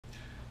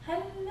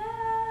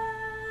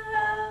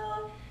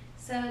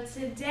So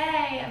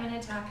today I'm going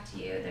to talk to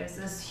you. There's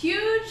this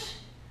huge,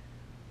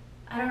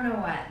 I don't know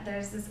what,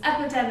 there's this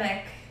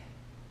epidemic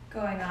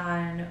going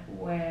on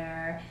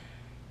where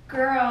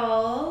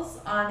girls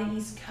on the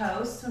East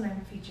Coast, when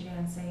I'm feature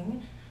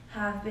dancing,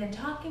 have been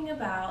talking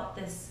about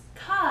this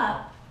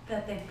cup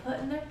that they put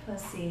in their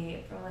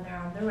pussy for when they're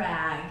on the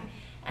rag.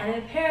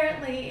 And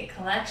apparently it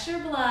collects your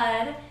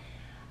blood,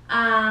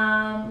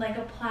 like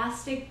a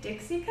plastic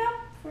Dixie cup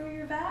for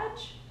your vag.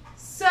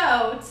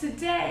 So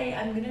today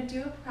I'm gonna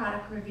do a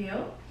product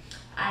review.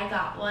 I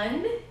got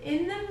one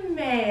in the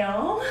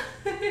mail.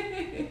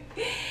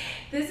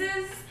 This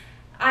is,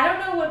 I don't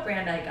know what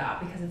brand I got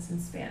because it's in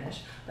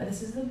Spanish, but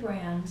this is the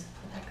brand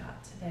that I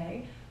got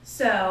today.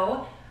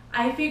 So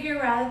I figure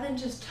rather than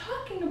just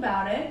talking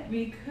about it,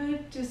 we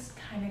could just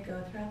kind of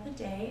go throughout the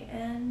day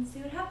and see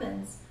what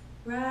happens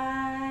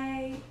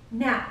right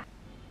now.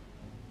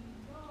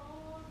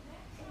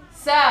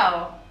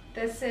 So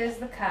this is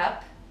the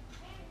cup.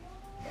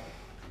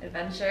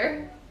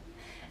 Adventure.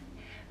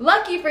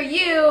 Lucky for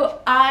you,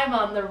 I'm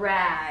on the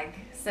rag,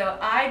 so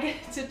I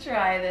get to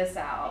try this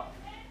out.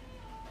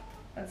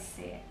 Let's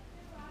see.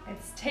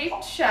 It's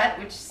taped shut,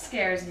 which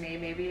scares me.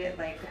 Maybe it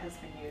has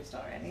been used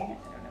already. I don't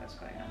know what's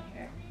going on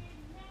here.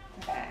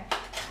 Okay.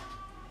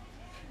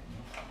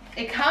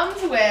 It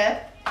comes with,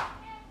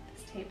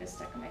 this tape is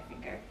stuck in my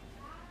finger,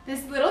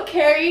 this little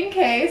carrying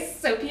case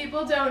so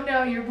people don't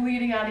know you're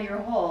bleeding out of your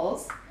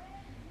holes.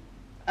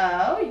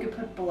 Oh, you could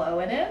put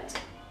blow in it,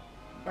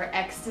 or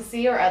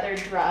ecstasy or other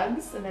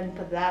drugs, and then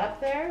put that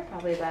up there.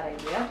 Probably a bad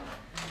idea.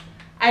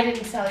 I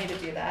didn't tell you to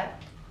do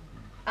that.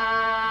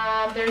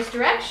 There's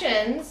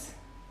directions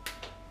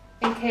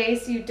in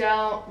case you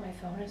don't, my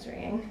phone is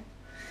ringing.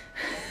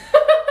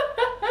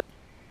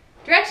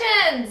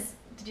 Directions!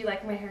 Did you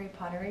like my Harry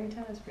Potter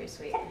ringtone? It's pretty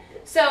sweet.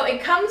 So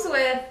it comes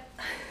with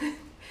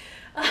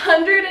a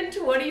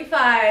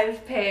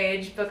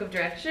 125-page book of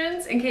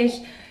directions in case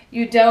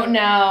you don't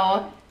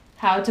know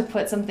how to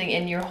put something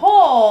in your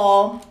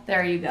hole.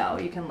 There you go,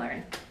 you can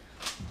learn.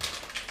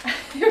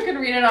 You can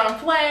read it on a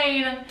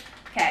plane.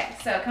 Okay,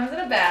 so it comes in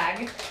a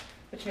bag,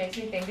 which makes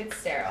me think it's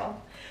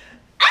sterile.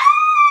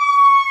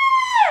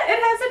 Ah! It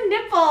has a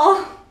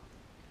nipple.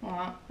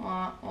 Wah,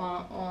 wah,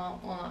 wah, wah,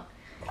 wah.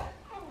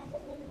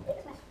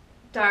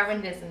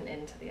 Darwin isn't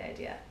into the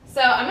idea.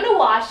 So I'm gonna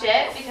wash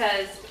it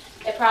because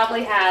it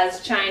probably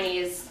has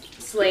Chinese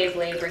slave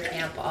labor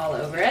camp all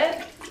over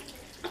it.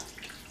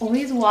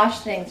 Always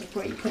wash things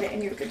before you put it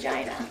in your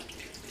vagina.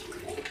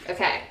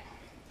 Okay,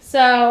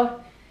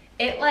 so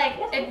it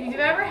if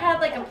you've ever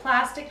had a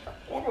plastic,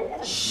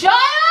 shut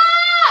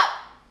up!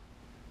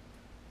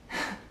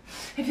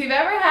 If you've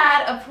ever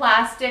had a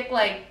plastic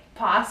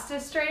pasta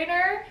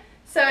strainer,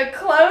 so it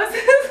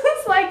closes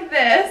like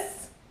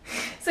this,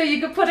 so you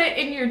could put it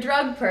in your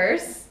drug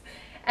purse,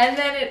 and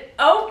then it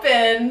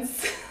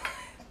opens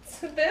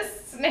to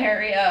this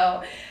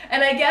scenario,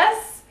 and I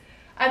guess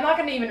I'm not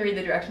going to even read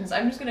the directions.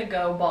 I'm just going to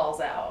go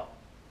balls out.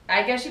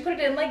 I guess you put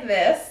it in like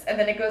this, and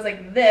then it goes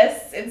like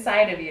this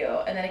inside of you,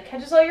 and then it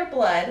catches all your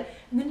blood,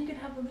 and then you can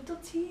have a little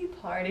tea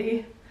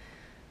party.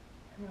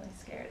 I'm really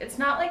scared. It's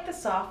not the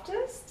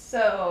softest,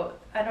 so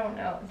I don't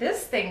know.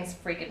 This thing's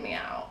freaking me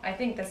out. I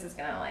think this is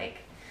going to okay.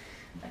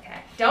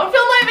 Don't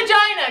film my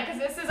vagina, because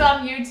this is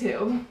on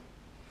YouTube.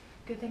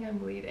 Good thing I'm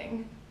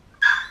bleeding.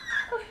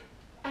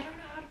 I don't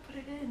know how to put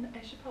it in.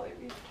 I should probably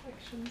read the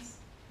directions.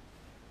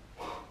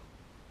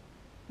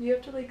 You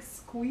have to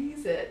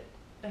squeeze it.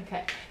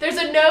 Okay. There's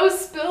a no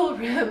spill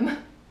rim.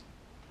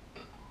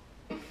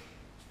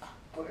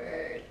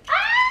 Awkward.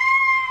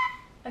 Ah!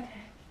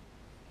 Okay.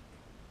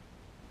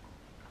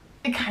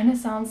 It kind of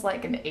sounds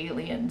like an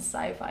alien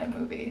sci-fi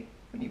movie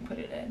when you put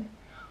it in.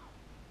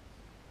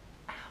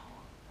 Ow.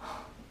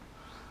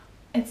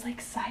 It's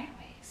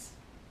sideways.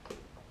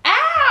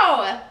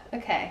 Ow!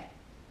 Okay.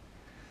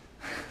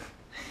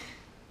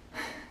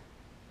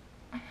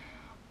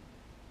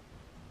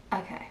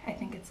 Okay, I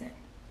think it's in.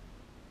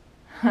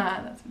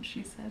 That's what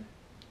she said.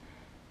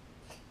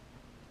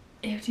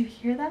 Ew, do you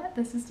hear that?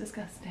 This is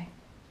disgusting.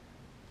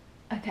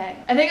 Okay,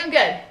 I think I'm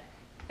good.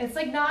 It's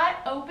not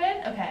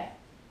open. Okay.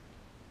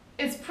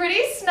 It's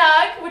pretty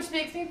snug, which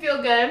makes me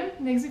feel good.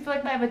 Makes me feel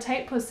like I have a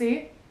tight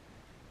pussy.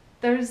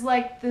 There's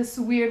this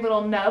weird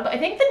little nub. I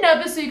think the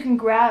nub is so you can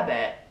grab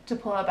it to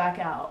pull it back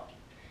out.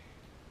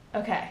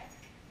 Okay.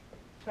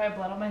 Do I have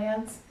blood on my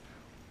hands?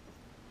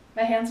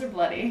 My hands are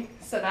bloody,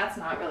 so that's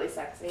not really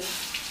sexy.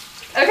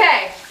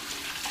 Okay.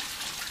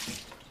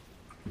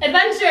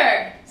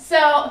 Adventure!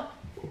 So,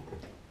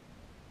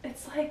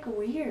 it's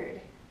weird.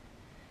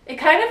 It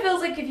kind of feels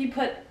like if you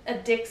put a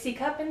Dixie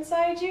cup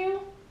inside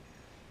you.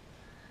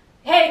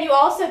 Hey, and you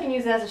also can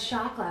use it as a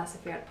shot glass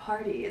if you're at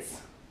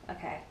parties.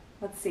 Okay,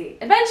 let's see.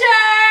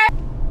 Adventure!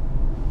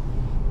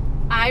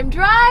 I'm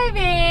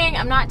driving!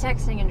 I'm not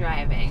texting and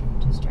driving,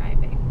 just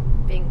driving.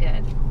 Being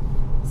good.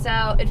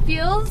 So, it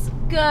feels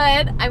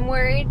good. I'm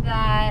worried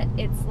that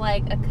it's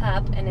a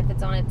cup, and if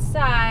it's on its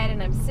side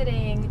and I'm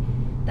sitting,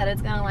 that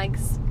it's gonna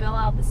spill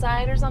out the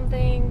side or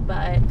something,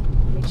 but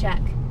let me check.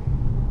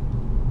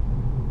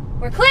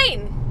 We're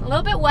clean! A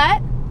little bit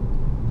wet,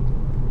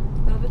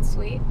 and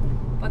sweet,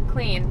 but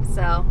clean,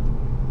 so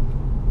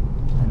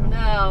I don't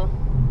know.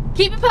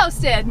 Keep me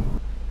posted.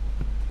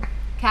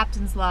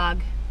 Captain's log.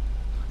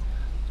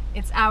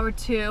 It's hour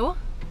 2.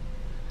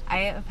 I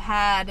have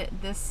had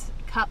this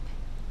cup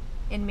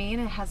in me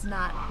and it has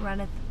not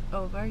runneth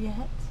over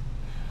yet.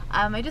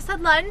 I just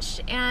had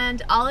lunch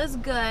and all is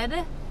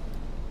good.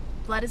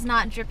 Blood is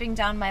not dripping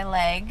down my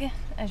leg,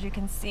 as you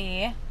can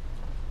see.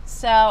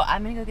 So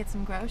I'm gonna go get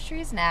some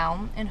groceries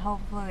now and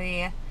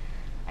hopefully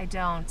I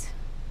don't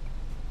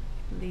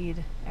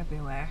bleed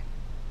everywhere.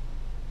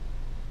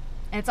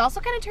 And it's also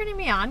kind of turning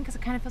me on because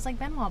it kind of feels like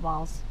Benoit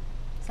balls.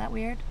 Is that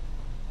weird?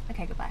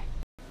 Okay, goodbye.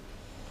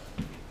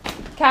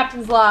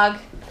 Captain's log.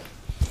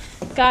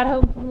 Got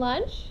home from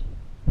lunch.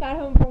 Got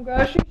home from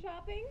grocery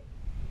shopping.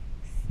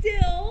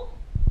 Still,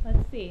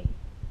 let's see.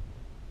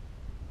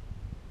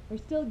 We're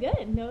still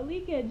good. No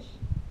leakage.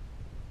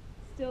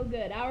 Still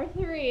good. Hour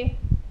 3.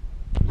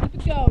 Keep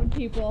it going,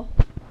 people.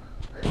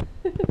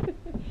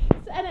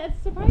 And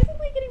it's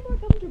surprisingly getting more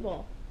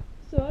comfortable.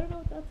 So I don't know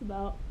what that's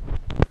about.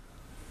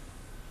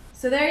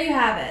 So there you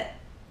have it.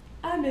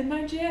 I'm in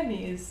my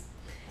jammies.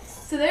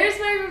 So there's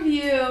my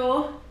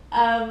review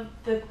of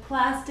the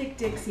plastic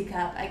Dixie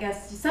cup. I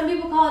guess some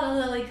people call it a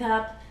Lily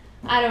cup.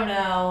 I don't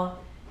know.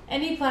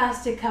 Any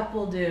plastic cup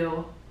will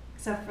do,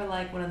 except for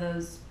like one of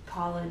those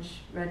college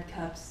red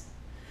cups.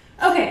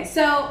 Okay,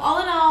 so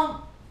all in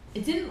all,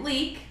 it didn't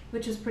leak,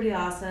 which was pretty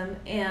awesome.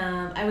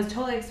 And I was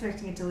totally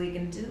expecting it to leak,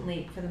 and it didn't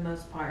leak for the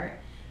most part.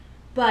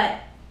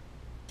 But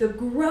the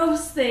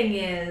gross thing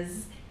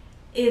is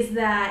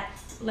that,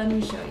 let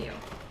me show you.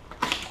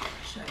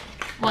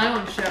 Well, I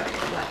won't show you,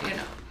 but you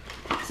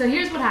know. So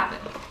here's what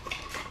happened.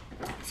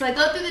 So I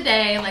go through the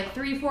day, like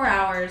 3-4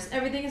 hours,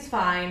 everything is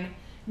fine,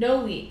 no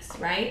leaks,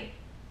 right?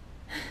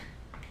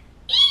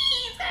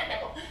 It's got a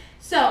nipple.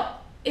 So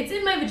it's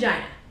in my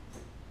vagina.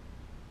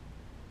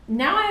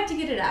 Now I have to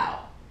get it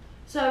out.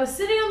 So I was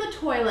sitting on the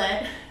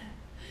toilet,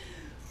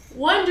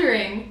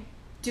 wondering,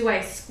 do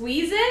I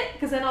squeeze it?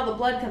 Because then all the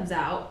blood comes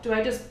out. Do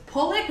I just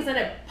pull it? Because then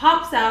it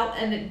pops out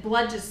and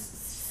blood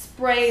just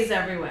sprays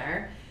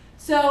everywhere.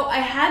 So I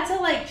had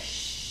to like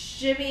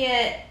shimmy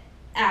it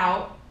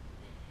out.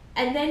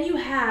 And then you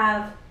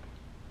have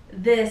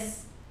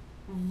this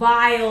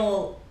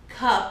vile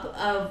cup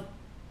of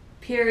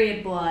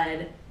period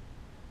blood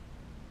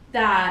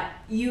that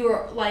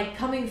you're like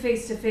coming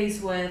face to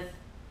face with.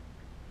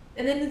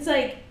 And then it's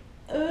like,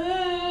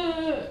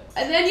 and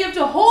then you have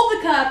to hold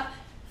the cup,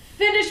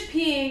 finish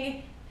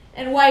peeing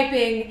and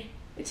wiping,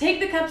 take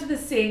the cup to the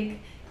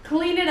sink,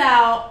 clean it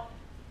out,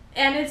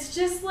 and it's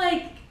just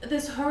like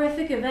this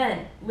horrific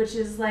event, which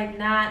is like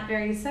not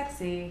very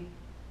sexy.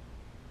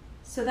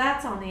 So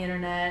that's on the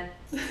internet.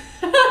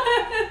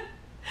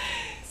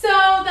 So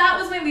that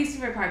was my least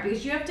favorite part,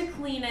 because you have to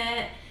clean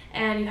it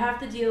and you have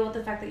to deal with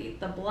the fact that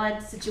the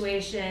blood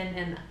situation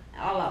and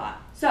blah, blah, blah.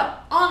 So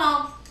all in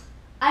all,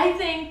 I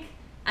think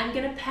I'm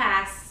gonna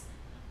pass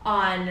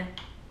on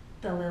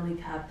the Lily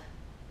cup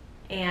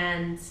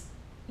and,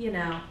 you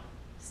know,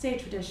 stay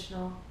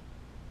traditional.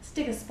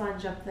 Stick a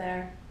sponge up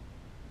there.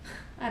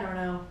 I don't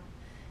know.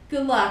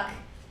 Good luck.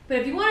 But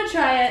if you want to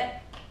try it,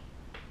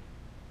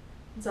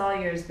 it's all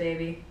yours,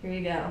 baby. Here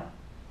you go.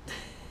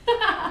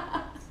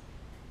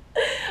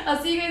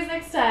 I'll see you guys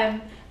next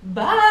time.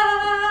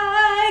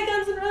 Bye!